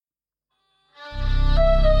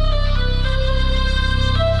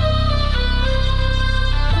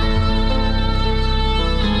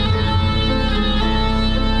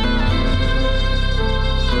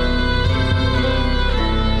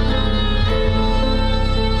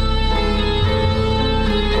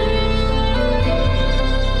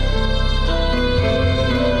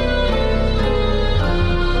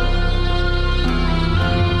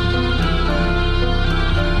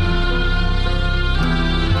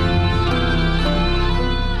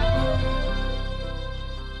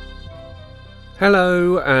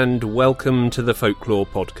Hello and welcome to the Folklore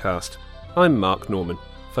Podcast. I'm Mark Norman,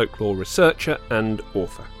 folklore researcher and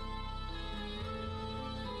author.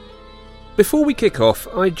 Before we kick off,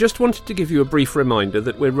 I just wanted to give you a brief reminder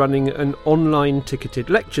that we're running an online ticketed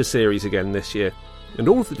lecture series again this year, and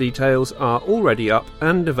all of the details are already up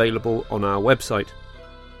and available on our website.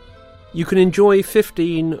 You can enjoy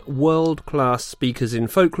 15 world-class speakers in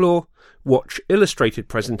folklore, watch illustrated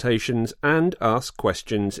presentations and ask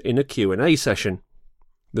questions in a Q&A session.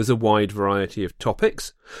 There's a wide variety of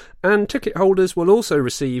topics, and ticket holders will also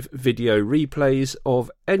receive video replays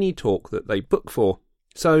of any talk that they book for,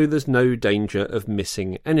 so there's no danger of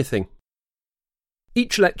missing anything.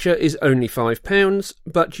 Each lecture is only £5,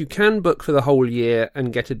 but you can book for the whole year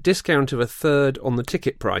and get a discount of a third on the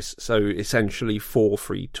ticket price, so essentially 4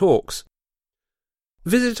 free talks.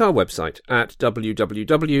 Visit our website at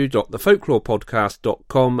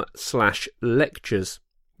www.thefolklorepodcast.com/lectures,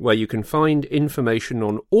 where you can find information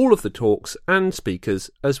on all of the talks and speakers,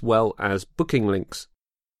 as well as booking links.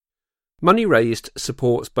 Money raised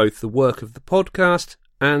supports both the work of the podcast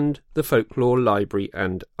and the Folklore Library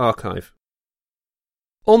and Archive.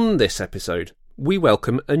 On this episode, we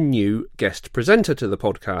welcome a new guest presenter to the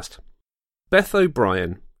podcast. Beth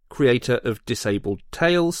O'Brien, creator of Disabled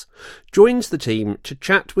Tales, joins the team to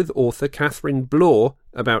chat with author Catherine Blore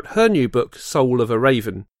about her new book Soul of a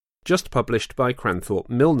Raven, just published by Cranthorpe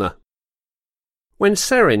Milner. When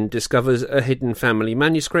Serin discovers a hidden family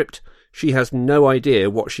manuscript, she has no idea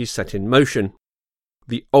what she's set in motion.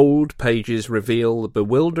 The old pages reveal the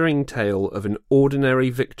bewildering tale of an ordinary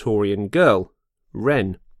Victorian girl,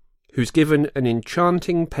 Wren, who's given an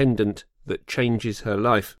enchanting pendant that changes her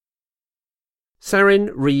life. Serin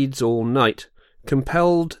reads all night,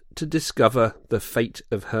 compelled to discover the fate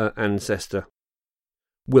of her ancestor.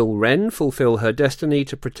 Will Wren fulfil her destiny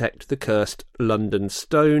to protect the cursed London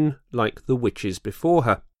Stone like the witches before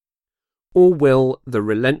her? Or will the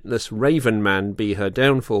relentless Raven Man be her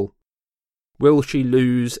downfall? Will she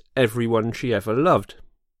lose everyone she ever loved?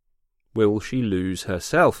 Will she lose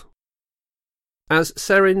herself? As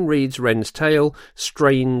Serin reads Wren's tale,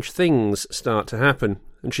 strange things start to happen,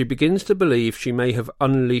 and she begins to believe she may have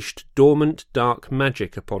unleashed dormant dark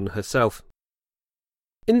magic upon herself.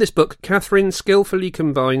 In this book, Catherine skillfully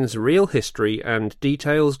combines real history and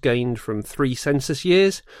details gained from 3 census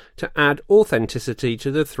years to add authenticity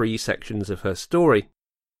to the 3 sections of her story.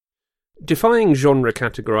 Defying genre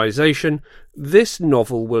categorization, this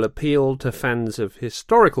novel will appeal to fans of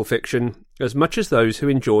historical fiction as much as those who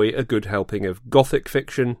enjoy a good helping of Gothic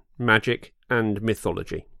fiction, magic, and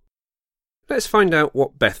mythology. Let's find out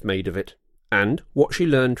what Beth made of it, and what she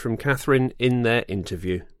learned from Catherine in their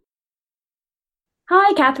interview.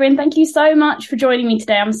 Hi, Catherine. Thank you so much for joining me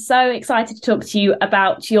today. I'm so excited to talk to you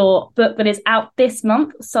about your book that is out this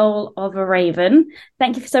month, Soul of a Raven.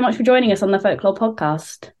 Thank you so much for joining us on the Folklore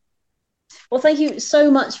Podcast. Well, thank you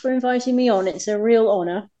so much for inviting me on. It's a real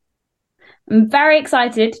honour. I'm very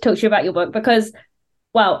excited to talk to you about your book because,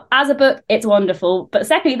 well, as a book, it's wonderful. But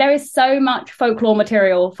secondly, there is so much folklore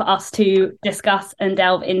material for us to discuss and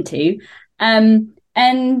delve into. And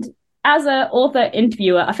as an author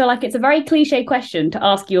interviewer, I feel like it's a very cliche question to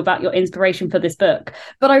ask you about your inspiration for this book.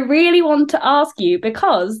 But I really want to ask you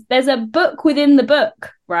because there's a book within the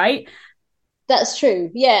book, right? That's true.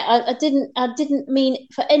 Yeah, I didn't mean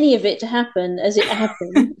for any of it to happen as it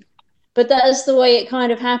happened. But that's the way it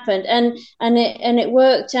kind of happened, and it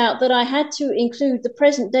worked out that I had to include the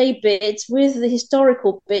present day bits with the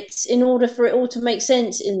historical bits in order for it all to make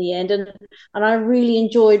sense in the end, and I really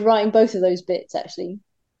enjoyed writing both of those bits actually.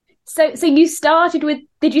 So you started with?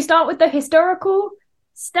 Did you start with the historical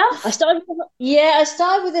stuff? I started with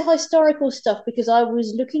the historical stuff because I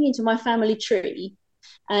was looking into my family tree.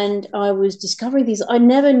 And I was discovering these. I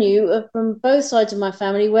never knew from both sides of my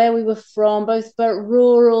family where we were from, both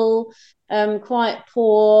rural, quite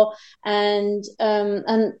poor, and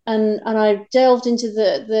I delved into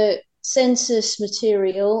the census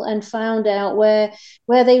material and found out where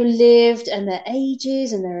they lived and their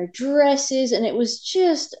ages and their addresses, and it was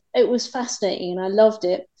fascinating and I loved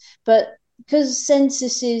it. But because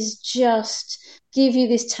censuses just give you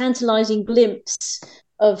this tantalizing glimpse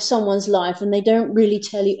of someone's life and they don't really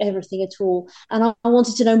tell you everything at all, and I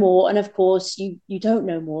wanted to know more, and of course you don't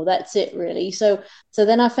know more. That's it really. So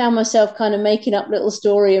then I found myself kind of making up little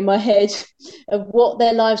story in my head of what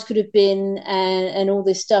their lives could have been and all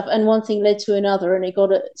this stuff, and one thing led to another and it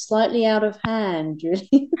got slightly out of hand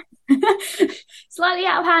really. Slightly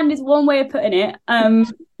out of hand is one way of putting it.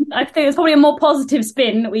 I think there's probably a more positive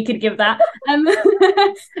spin that we could give that.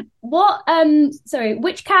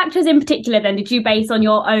 Which characters in particular then did you base on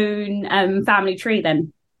your own family tree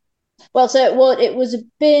then? Well, so it was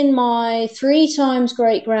been my 3 times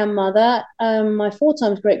great grandmother, my 4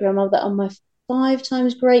 times great grandmother, and my 5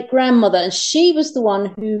 times great grandmother, and she was the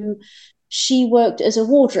one who she worked as a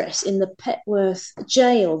wardress in the Petworth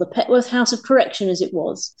jail, the Petworth House of Correction, as it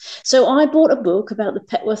was. So I bought a book about the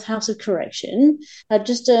Petworth House of Correction,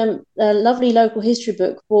 just a lovely local history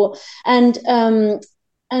book, and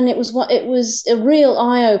it was a real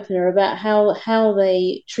eye opener about how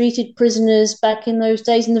they treated prisoners back in those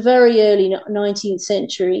days in the very early 19th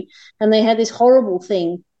century, and they had this horrible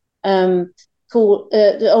thing called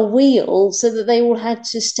a wheel, so that they all had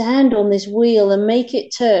to stand on this wheel and make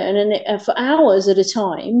it turn, and for hours at a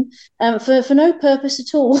time, for no purpose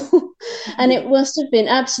at all, and it must have been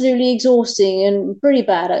absolutely exhausting and pretty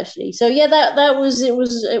bad actually. So yeah, that was it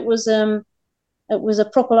was a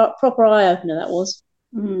proper eye opener, that was.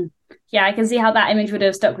 Mm. Yeah, I can see how that image would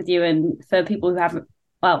have stuck with you. And for people who haven't,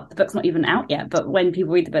 well, the book's not even out yet, but when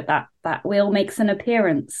people read the book, that wheel makes an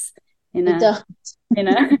appearance in It does.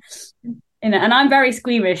 and I'm very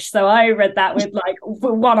squeamish, so I read that with like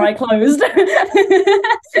one eye closed.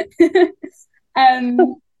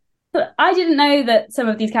 But I didn't know that some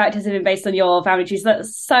of these characters have been based on your family trees.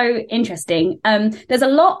 That's so interesting. There's a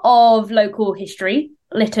lot of local history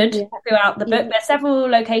littered throughout the book. There's several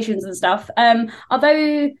locations and stuff.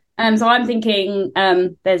 So I'm thinking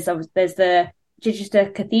there's the Chichester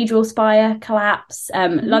Cathedral spire collapse,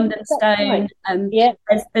 London Stone.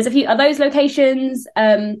 There's a few. Are those locations?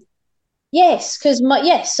 Yes,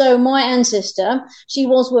 so my ancestor, she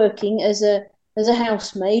was working as a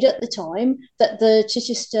housemaid at the time that the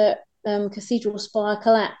Chichester Cathedral spire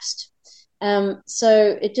collapsed.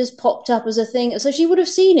 So it just popped up as a thing. So she would have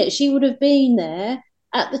seen it. She would have been there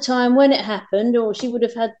at the time when it happened, or she would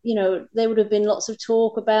have had, there would have been lots of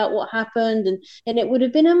talk about what happened, and it would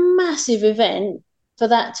have been a massive event for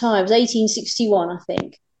that time. It was 1861, I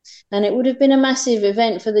think. And it would have been a massive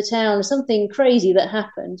event for the town, something crazy that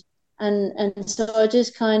happened. And so I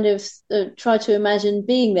just kind of tried to imagine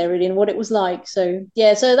being there really and what it was like. So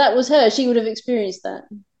yeah, so that was her. She would have experienced that.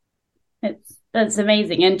 That's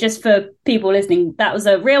amazing. And just for people listening, that was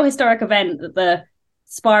a real historic event, that the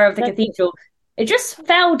spire of the cathedral, it just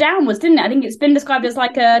fell downwards, didn't it? I think it's been described as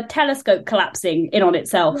like a telescope collapsing in on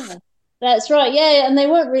itself. Yeah, that's right. Yeah, and they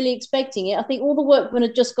weren't really expecting it. I think all the workmen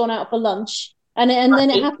had just gone out for lunch, and then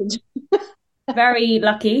it happened. Very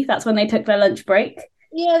lucky. That's when they took their lunch break.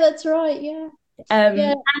 Yeah, that's right. Yeah.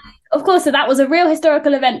 And of course, so that was a real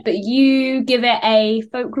historical event, but you give it a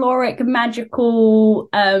folkloric, magical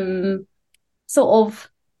sort of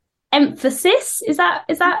emphasis. Is that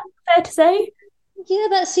fair to say? Yeah,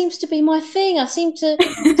 that seems to be my thing. I seem to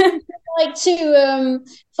like to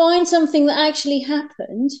find something that actually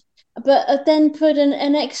happened, but then put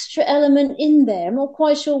an extra element in there. I'm not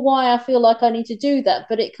quite sure why I feel like I need to do that,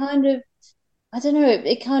 but it kind of, I don't know,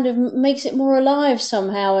 it kind of makes it more alive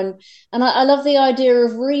somehow. And I love the idea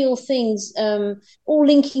of real things all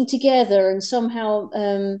linking together and somehow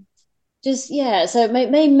so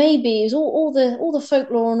maybe it's all the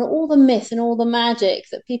folklore and all the myth and all the magic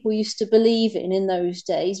that people used to believe in those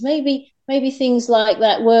days. Maybe things like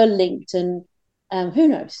that were linked, and who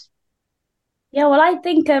knows? Yeah, well, I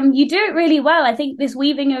think you do it really well. I think this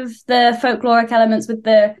weaving of the folkloric elements with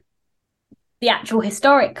the actual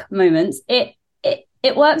historic moments,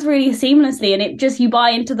 it works really seamlessly, and it just, you buy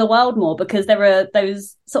into the world more because there are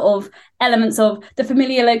those sort of elements of the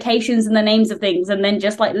familiar locations and the names of things, and then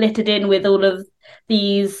just like littered in with all of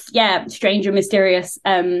these strange and mysterious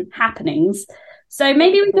happenings. So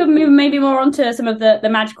maybe we could move more onto some of the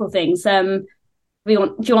magical things. Do you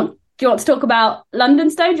want to talk about London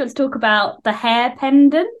Stone? Do you want to talk about the hair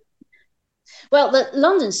pendant? Well, the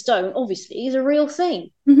London Stone obviously is a real thing,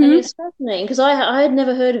 and it's fascinating because I had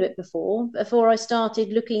never heard of it before I started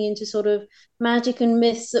looking into sort of magic and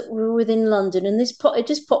myths that were within London, and it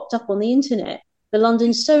just popped up on the internet, the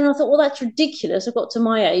London Stone. I thought, well, that's ridiculous. I got to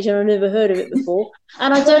my age and I've never heard of it before,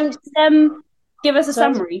 and I don't. Give us a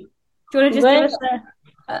summary. Do you want to just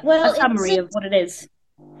give us a summary of what it is?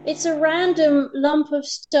 It's a random lump of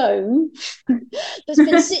stone that's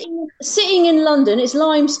been sitting in London. It's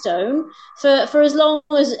limestone for as long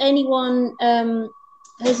as anyone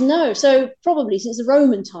has known. So probably since the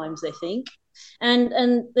Roman times, they think.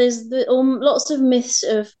 And there's lots of myths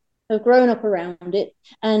have grown up around it.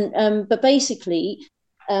 And but basically,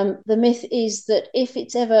 the myth is that if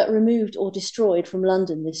it's ever removed or destroyed from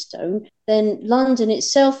London, this stone, then London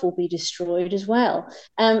itself will be destroyed as well.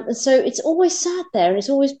 So it's always sat there, and it's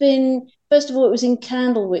always been. First of all, it was in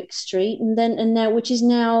Candlewick Street, and now, which is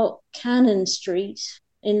now Cannon Street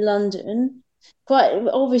in London. quite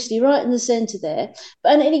obviously right in the centre there.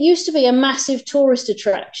 And it used to be a massive tourist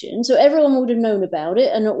attraction, so everyone would have known about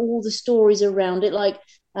it and all the stories around it. Like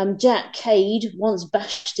Jack Cade once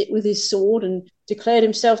bashed it with his sword and declared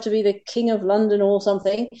himself to be the king of London or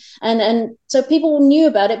something, and so people knew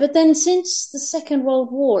about it. But then since the Second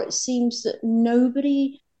World War, it seems that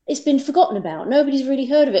it's been forgotten about. Nobody's really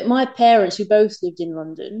heard of it. My parents, who both lived in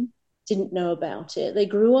London, didn't know about it. They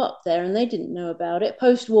grew up there and they didn't know about it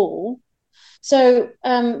post-war. So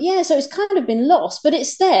so it's kind of been lost, but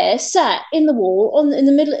it's there, sat in the wall, in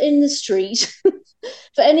the middle, in the street,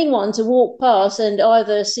 for anyone to walk past and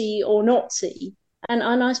either see or not see. And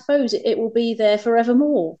I suppose it will be there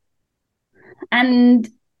forevermore. And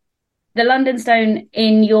the London Stone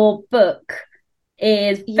in your book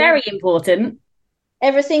is very important.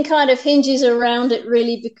 Everything kind of hinges around it,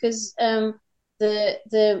 really, because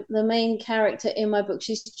the main character in my book,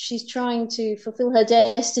 she's trying to fulfill her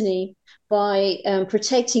destiny by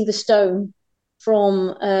protecting the stone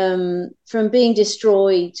from being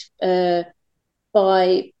destroyed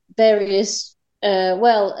by various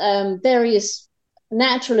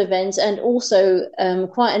natural events, and also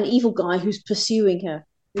quite an evil guy who's pursuing her,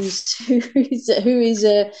 who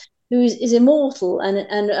is immortal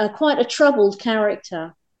and quite a troubled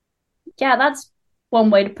character. Yeah, that's one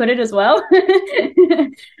way to put it as well.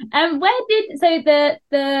 The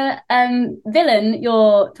villain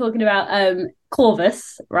you're talking about,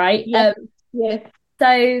 Corvus, right? Yeah.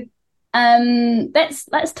 So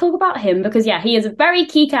let's talk about him, because he is a very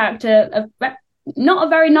key character, not a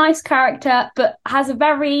very nice character, but has a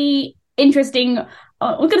very interesting,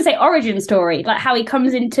 we're going to say, origin story, like how he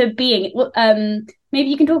comes into being. Maybe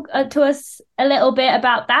you can talk to us a little bit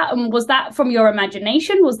about that. And was that from your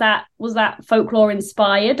imagination? Was that folklore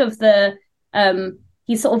inspired of the?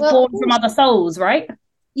 He's sort of born from other souls, right?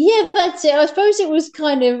 Yeah, that's it. I suppose it was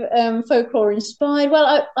kind of folklore inspired.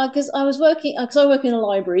 Well, because I work in a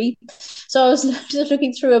library, so I was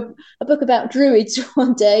looking through a book about druids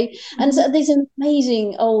one day, and so these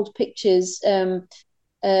amazing old pictures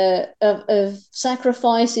of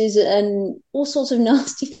sacrifices and all sorts of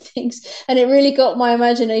nasty things, and it really got my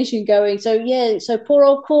imagination going. So poor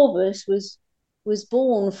old Corvus was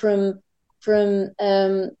born from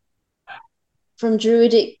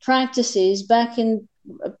druidic practices back in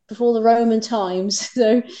before the Roman times.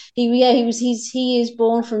 So he is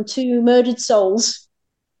born from two murdered souls,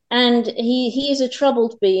 and he is a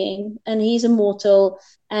troubled being, and he's immortal,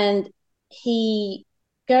 and he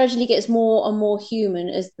gradually gets more and more human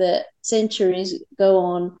as the centuries go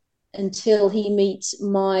on, until he meets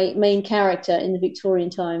my main character in the Victorian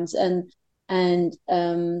times, and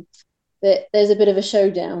there's a bit of a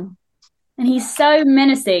showdown. And he's so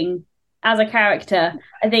menacing as a character.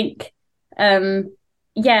 I think,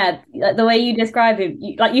 like the way you describe him,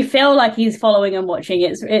 you feel like he's following and watching.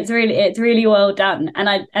 It's really well done. And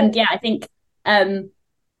I think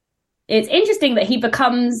it's interesting that he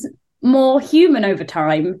becomes more human over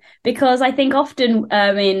time, because I think often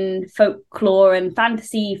in folklore and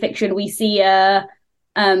fantasy fiction we see a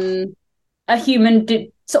human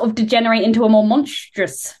sort of degenerate into a more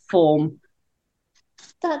monstrous form.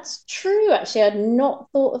 That's true. Actually, I'd not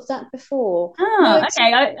thought of that before.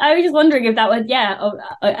 Okay. I was just wondering if that was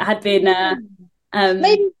had been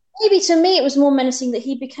maybe to me it was more menacing that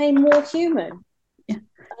he became more human.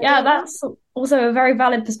 Yeah, that's also a very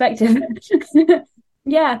valid perspective.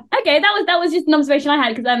 Yeah. Okay. That was just an observation I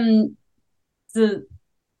had, because it's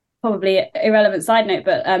probably an irrelevant side note,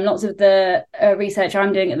 but lots of the research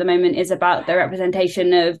I'm doing at the moment is about the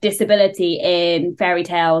representation of disability in fairy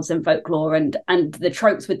tales and folklore, and the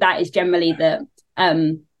tropes with that is generally the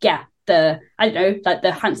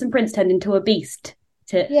handsome prince turned into a beast.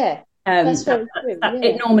 That's very true.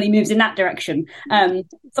 It normally moves in that direction. So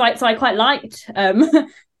I quite liked that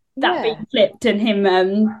being flipped, and him.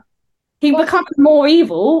 He becomes more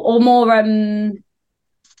evil, or more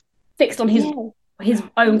fixed on his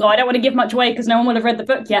own goal. I don't want to give much away because no one will have read the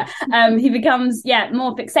book yet. He becomes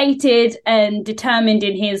more fixated and determined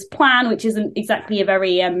in his plan, which isn't exactly a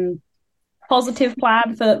very positive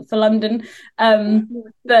plan for London.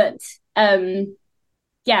 That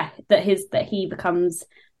he becomes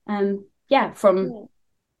from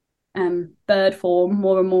bird form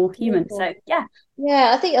more and more human. So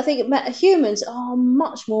I think humans are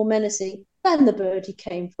much more menacing than the bird he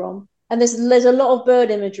came from. And there's a lot of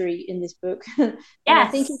bird imagery in this book. Yes. I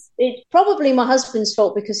think it's probably my husband's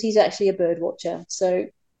fault, because he's actually a bird watcher. So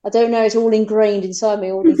I don't know, it's all ingrained inside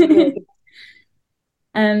me, all these birds.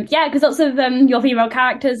 Because lots of your female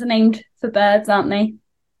characters are named for birds, aren't they?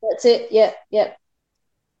 That's it. Yeah.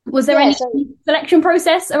 Was there any selection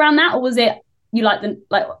process around that, or was it you like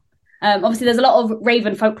Obviously, there's a lot of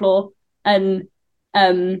Raven folklore, and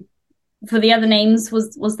for the other names,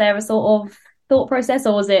 was there a sort of thought process,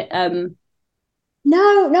 or was it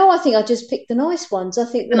No, I think I just picked the nice ones. I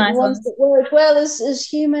think that the nice ones ones? that work well as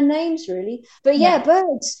human names, really. But yeah, Yeah.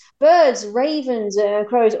 birds, ravens,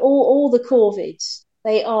 crows, all the corvids.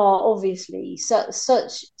 They are obviously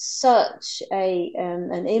such a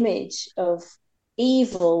an image of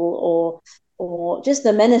evil or just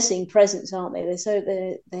the menacing presence, aren't they?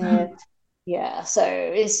 They're yeah. So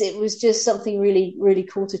it was just something really really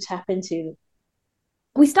cool to tap into.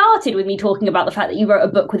 We started with me talking about the fact that you wrote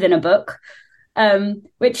a book within a book,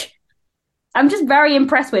 which I'm just very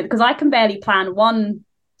impressed with, because I can barely plan one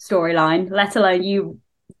storyline, let alone you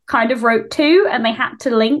kind of wrote two and they had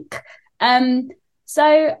to link.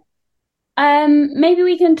 So maybe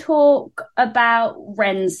we can talk about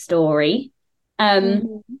Ren's story.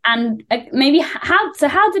 And maybe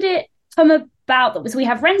how did it come about? So we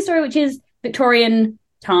have Ren's story, which is Victorian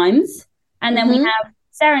times, and then we have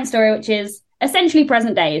Saren's story, which is essentially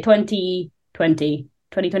present day,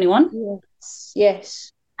 2021.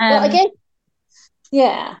 Yes. Well, I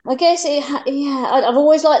guess I've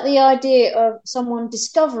always liked the idea of someone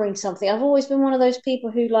discovering something. I've always been one of those people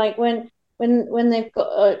who, like, when they've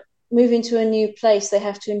got move into a new place, they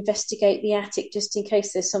have to investigate the attic just in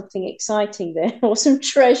case there's something exciting there or some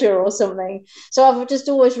treasure or something. So I've just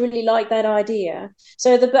always really liked that idea.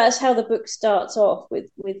 So that's how the book starts off, with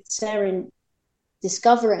Saren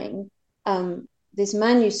discovering this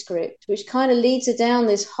manuscript, which kind of leads her down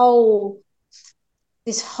this whole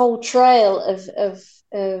trail of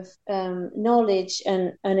knowledge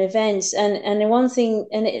and events, and one thing,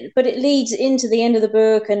 but it leads into the end of the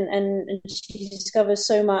book, and she discovers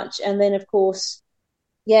so much, and then of course,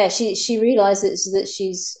 yeah, she realizes that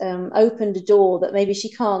she's opened a door that maybe she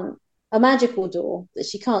can't, a magical door that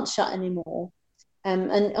she can't shut anymore.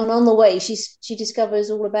 And on the way, she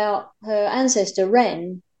discovers all about her ancestor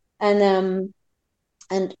Ren, and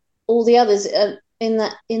all the others in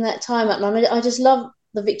that time. I mean, I just love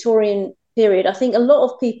the Victorian period. I think a lot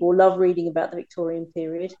of people love reading about the Victorian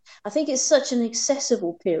period. I think it's such an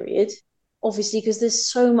accessible period, obviously, because there's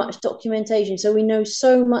so much documentation, so we know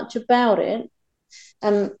so much about it.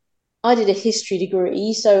 I did a history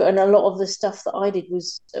degree, and a lot of the stuff that I did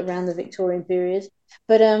was around the Victorian period.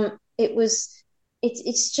 But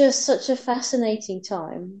it's just such a fascinating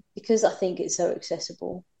time because I think it's so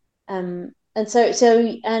accessible. And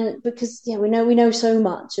and because we know so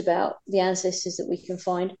much about the ancestors that we can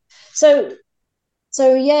find. So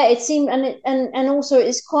yeah, it seemed, and also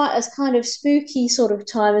it's quite a kind of spooky sort of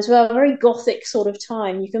time as well, a very gothic sort of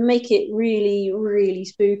time. You can make it really, really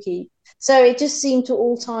spooky. So it just seemed to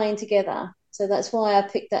all tie in together. So that's why I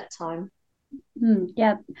picked that time.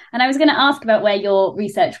 Yeah, and I was going to ask about where your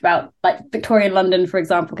research about, like, Victorian London, for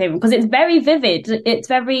example, came from, because it's very vivid. It's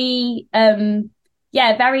very,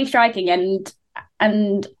 very striking, and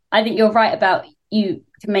I think you're right about you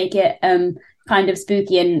can make it kind of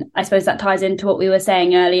spooky, and I suppose that ties into what we were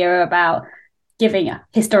saying earlier about giving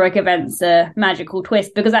historic events a magical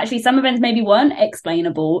twist, because actually some events maybe weren't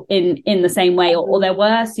explainable in the same way, or there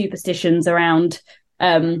were superstitions around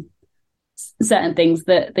certain things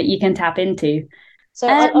that you can tap into. So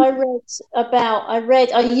I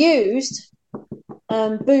used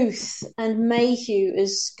Booth and Mayhew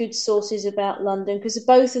as good sources about London, because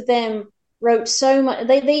both of them wrote so much.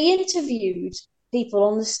 They interviewed people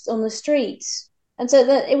on the streets, and so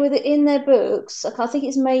that it was in their books. I think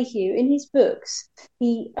it's Mayhew in his books.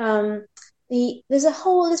 There's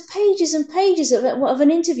pages and pages of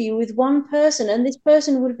an interview with one person, and this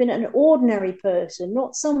person would have been an ordinary person,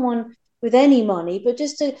 not someone with any money, but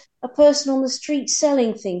just a person on the street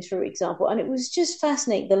selling things, for example. And it was just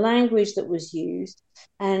fascinating, the language that was used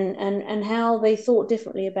and how they thought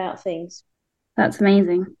differently about things. That's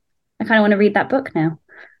amazing. I kind of want to read that book now.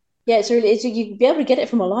 Yeah, you'd be able to get it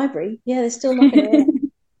from a library. Yeah, they're still knocking it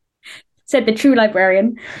around. Said the true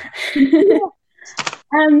librarian. Yeah.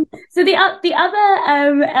 So the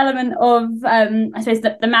other element of I suppose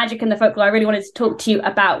the magic and the folklore I really wanted to talk to you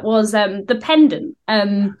about was the pendant,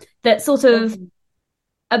 that sort of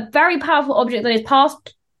a very powerful object that is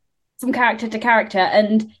passed from character to character.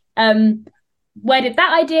 And where did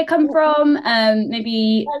that idea come from?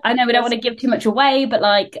 Maybe, I know we don't want to give too much away, but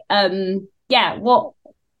what?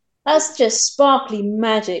 That's just sparkly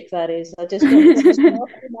magic, that is. I just got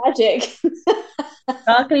sparkly magic.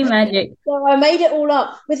 Sparkly magic. So I made it all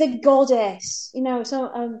up with a goddess,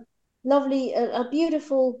 so lovely, a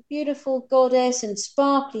beautiful, beautiful goddess, and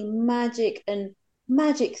sparkly magic and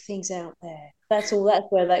magic things out there. That's all. That's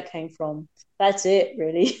where that came from. That's it,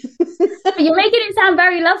 really. But you're making it sound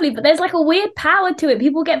very lovely, but there's like a weird power to it.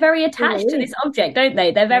 People get very attached to this object, don't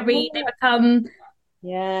they? They become.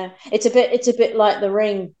 Yeah, it's a bit like the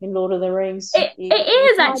ring in Lord of the Rings. It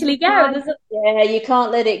is actually, yeah. Yeah, you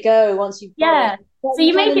can't let it go once you've got it. So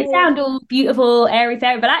you make it sound all beautiful, airy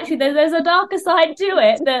fairy, but actually there's a darker side to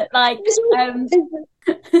it that like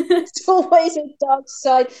It's always a dark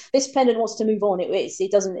side. This pendant wants to move on.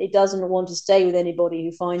 It doesn't want to stay with anybody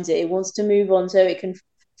who finds it. It wants to move on so it can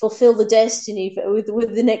fulfill the destiny with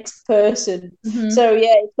the next person. Mm-hmm. So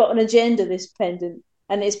yeah, it's got an agenda, this pendant,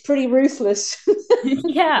 and it's pretty ruthless.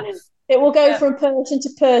 Yeah, it will go from person to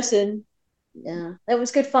person. Yeah, that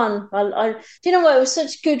was good fun. Do you know what? It was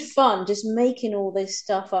such good fun just making all this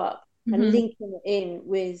stuff up and linking it in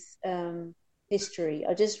with history.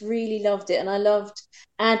 I just really loved it, and I loved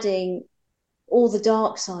adding all the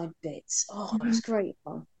dark side bits. Oh, it was great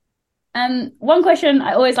fun. One question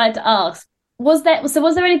I always like to ask was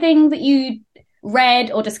there anything that you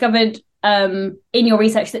read or discovered in your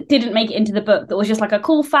research that didn't make it into the book that was just like a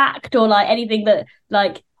cool fact or like anything that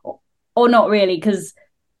like or not really, because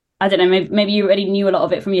I don't know, maybe you already knew a lot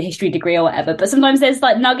of it from your history degree or whatever, but sometimes there's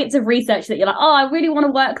like nuggets of research that you're like, oh, I really want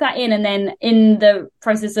to work that in, and then in the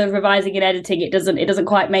process of revising and editing, it doesn't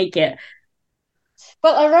quite make it.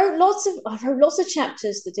 Well, I wrote lots of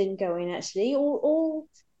chapters that didn't go in actually,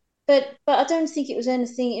 but I don't think it was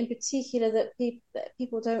anything in particular that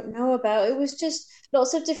people don't know about. It was just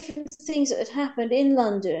lots of different things that had happened in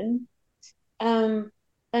London, and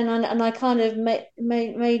I kind of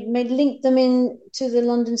made link them in to the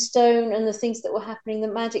London Stone and the things that were happening, the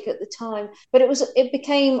magic at the time. But it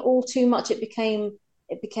became all too much. It became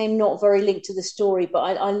not very linked to the story.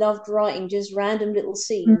 But I loved writing just random little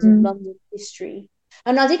scenes of London history,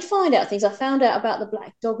 and I did find out things. I found out about the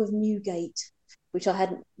Black Dog of Newgate, which I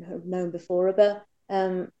hadn't known before. About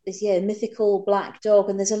this mythical black dog,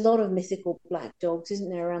 and there's a lot of mythical black dogs, isn't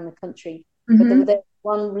there, around the country? But there's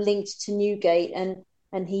one linked to Newgate,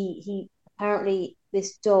 and he apparently,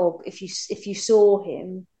 this dog, if you saw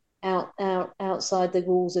him outside the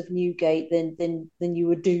walls of Newgate, then you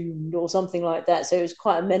were doomed or something like that. So it was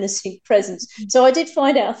quite a menacing presence. So I did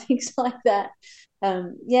find out things like that.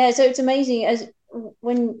 So it's amazing as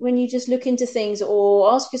when you just look into things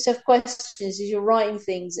or ask yourself questions as you're writing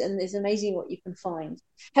things, and it's amazing what you can find.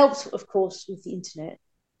 Helps, of course, with the internet.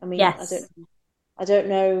 I mean, yes. I don't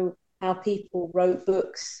know how people wrote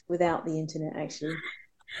books without the internet, actually.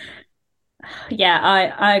 Yeah,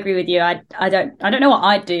 I agree with you. I don't know what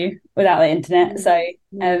I'd do without the internet. So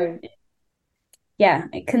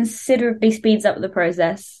it considerably speeds up the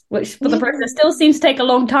process, but the process still seems to take a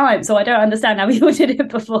long time. So I don't understand how people did it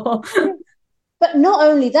before. But not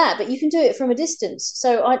only that, but you can do it from a distance.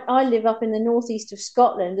 So I live up in the northeast of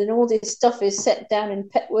Scotland, and all this stuff is set down in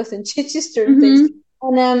Petworth and Chichester and things.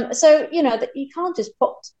 And so that you can't just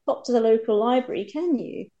pop to the local library, can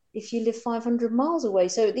you? If you live 500 miles away.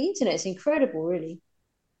 So the internet's incredible, really.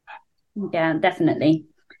 Yeah, definitely.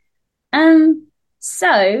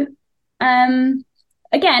 So,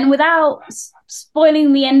 again, without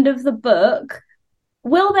spoiling the end of the book,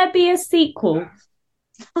 will there be a sequel?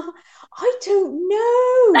 I don't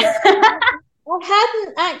know. I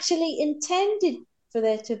hadn't actually intended for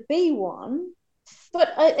there to be one.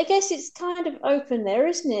 But I guess it's kind of open there,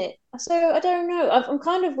 isn't it? So I don't know. I'm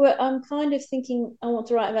kind of thinking I want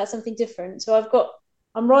to write about something different. So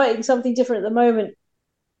I'm writing something different at the moment.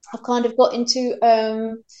 I've kind of got into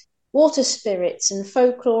water spirits and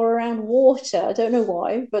folklore around water. I don't know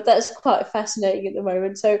why, but that's quite fascinating at the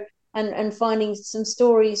moment. So and finding some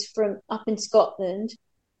stories from up in Scotland.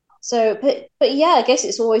 So, but yeah, I guess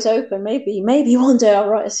it's always open. Maybe one day I'll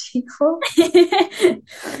write a sequel.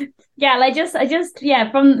 Yeah, I just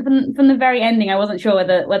from the very ending, I wasn't sure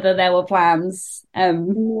whether there were plans. I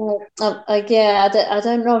don't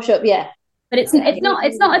know. Sure, yeah, but it's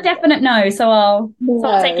not a definite no. So I'll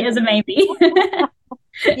take it as a maybe.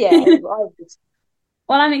 Yeah.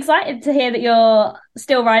 Well, I'm excited to hear that you're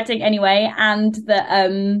still writing anyway, and that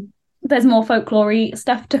there's more folklore-y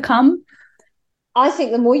stuff to come. I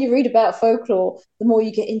think the more you read about folklore, the more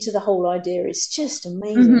you get into the whole idea. It's just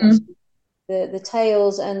amazing. The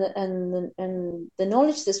tales and the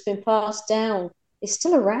knowledge that's been passed down is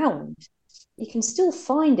still around. You can still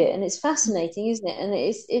find it, and it's fascinating, isn't it? And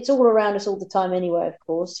it's all around us all the time anyway, of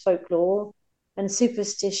course, folklore and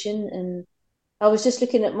superstition. And I was just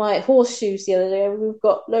looking at my horseshoes the other day. We've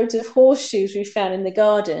got loads of horseshoes we found in the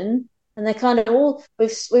garden, and they're kind of all,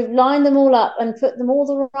 we've lined them all up and put them all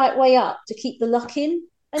the right way up to keep the luck in.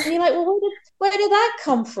 And you're like, well, where did that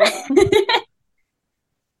come from?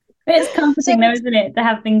 It's comforting though, isn't it, to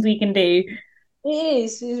have things we can do? It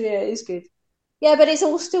is. Yeah, it's good. Yeah, but it's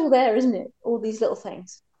all still there, isn't it? All these little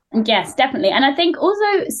things. Yes, definitely. And I think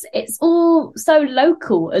also it's all so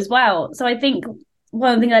local as well. So I think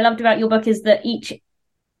one of the things I loved about your book is that each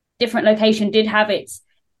different location did have its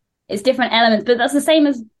different elements, but that's the same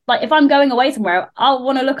as like if I'm going away somewhere, I'll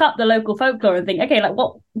want to look up the local folklore and think, okay, like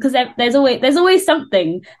what? Because there's always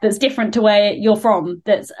something that's different to where you're from.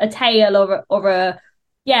 That's a tale or a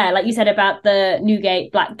yeah, like you said about the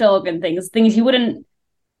Newgate black dog and things you That's wouldn't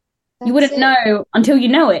it. know until you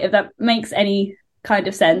know it. If that makes any kind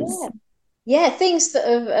of sense. Yeah. Yeah, things that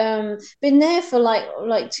have been there for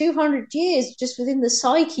like 200 years, just within the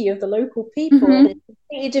psyche of the local people, and Mm-hmm. it's a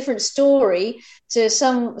completely different story to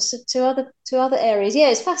other areas. Yeah,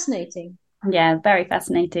 it's fascinating. Yeah, very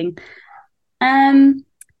fascinating.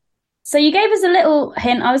 So you gave us a little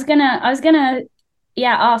hint. I was gonna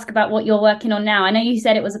yeah, ask about what you're working on now. I know you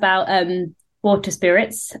said it was about water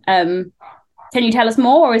spirits. Can you tell us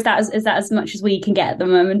more, or is that as much as we can get at the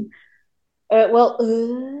moment? Well,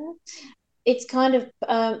 it's kind of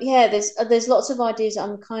yeah. There's lots of ideas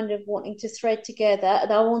I'm kind of wanting to thread together,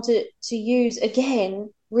 and I want to use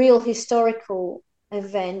again real historical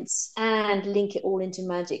events and link it all into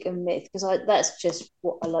magic and myth because that's just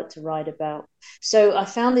what I like to write about. So I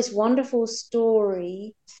found this wonderful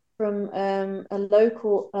story from a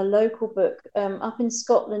local book up in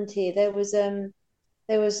Scotland. Here there was a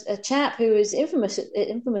chap who was infamous at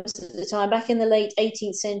the time back in the late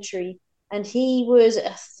 18th century, and he was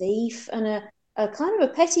a thief and a kind of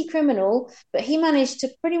a petty criminal, but he managed to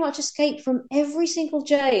pretty much escape from every single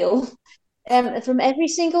jail, from every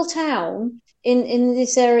single town in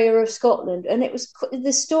this area of Scotland, and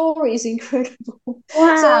the story is incredible.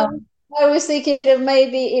 Wow. So I was thinking of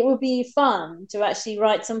maybe it would be fun to actually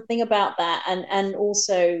write something about that and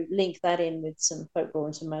also link that in with some folklore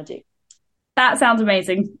and some magic. That sounds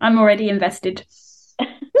amazing. I'm already invested.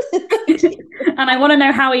 And I want to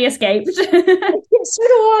know how he escaped. So do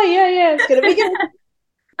I. Yeah. It's gonna be good.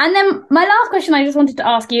 And then my last question I just wanted to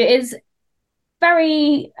ask you is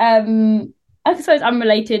very, I suppose,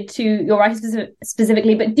 unrelated to your writing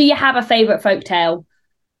specifically, but do you have a favourite folk tale?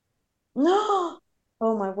 No.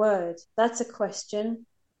 Oh my word. That's a question.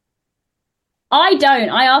 I don't.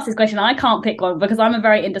 I asked this question. I can't pick one because I'm a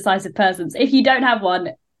very indecisive person. So if you don't have one,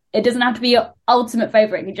 it doesn't have to be your ultimate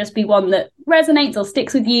favourite. It can just be one that resonates or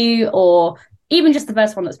sticks with you, or even just the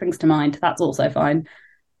first one that springs to mind. That's also fine.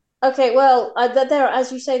 Okay, well, there,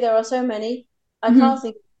 as you say, there are so many. I can't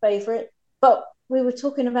think of a favorite, but we were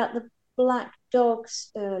talking about the black dogs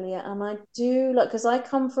earlier, and I do like because I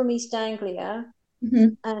come from East Anglia, Mm-hmm.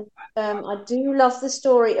 and I do love the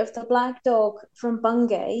story of the black dog from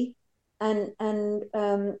Bungay, and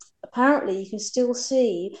apparently you can still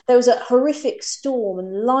see there was a horrific storm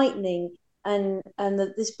and lightning, and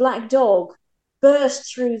this black dog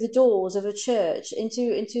burst through the doors of a church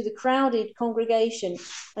into the crowded congregation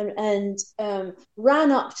and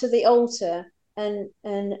ran up to the altar and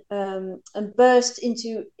burst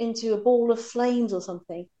into a ball of flames or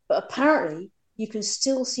something. But apparently you can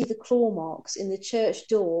still see the claw marks in the church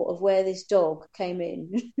door of where this dog came in.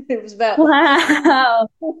 It was about Wow.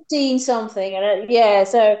 15 something, and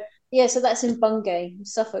so that's in Bungay,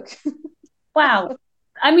 Suffolk. Wow.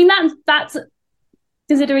 I mean, that's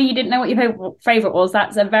considering you didn't know what your favorite was,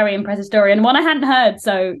 that's a very impressive story and one I hadn't heard.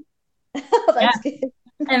 So, yeah, That's good.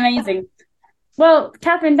 amazing. Well,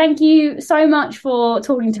 Catherine, thank you so much for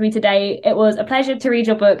talking to me today. It was a pleasure to read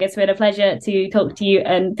your book. It's been a pleasure to talk to you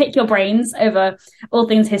and pick your brains over all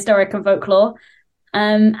things historic and folklore.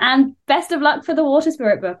 And best of luck for the Water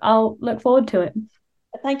Spirit book. I'll look forward to it.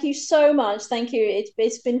 Thank you so much. Thank you.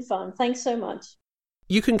 It's been fun. Thanks so much.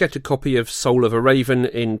 You can get a copy of Soul of a Raven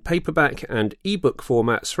in paperback and ebook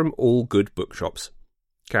formats from all good bookshops.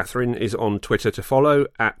 Catherine is on Twitter to follow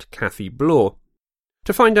 @CathyBlaw.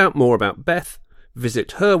 To find out more about Beth,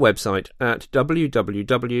 visit her website at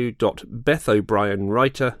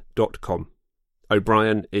www.bethobrienwriter.com.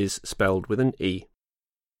 O'Brien is spelled with an E.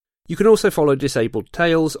 You can also follow Disabled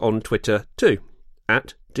Tales on Twitter too,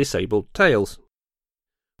 @DisabledTales.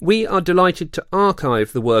 We are delighted to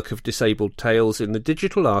archive the work of Disabled Tales in the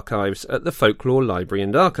digital archives at the Folklore Library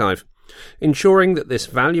and Archive, ensuring that this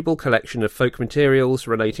valuable collection of folk materials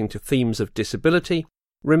relating to themes of disability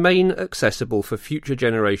remain accessible for future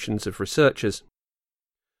generations of researchers.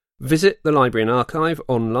 Visit the Library and Archive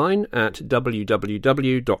online at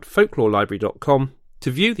www.folklorelibrary.com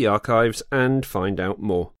to view the archives and find out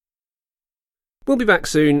more. We'll be back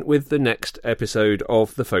soon with the next episode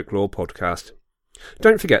of the Folklore Podcast.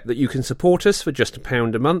 Don't forget that you can support us for just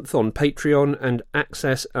 £1 a month on Patreon and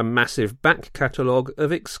access a massive back catalogue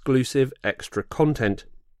of exclusive extra content.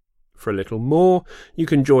 For a little more, you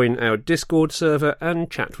can join our Discord server and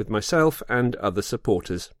chat with myself and other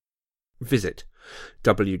supporters. Visit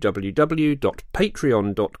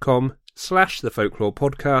www.patreon.com/The Folklore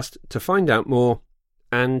Podcast to find out more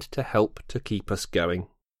and to help to keep us going.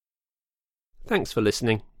 Thanks for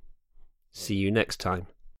listening. See you next time.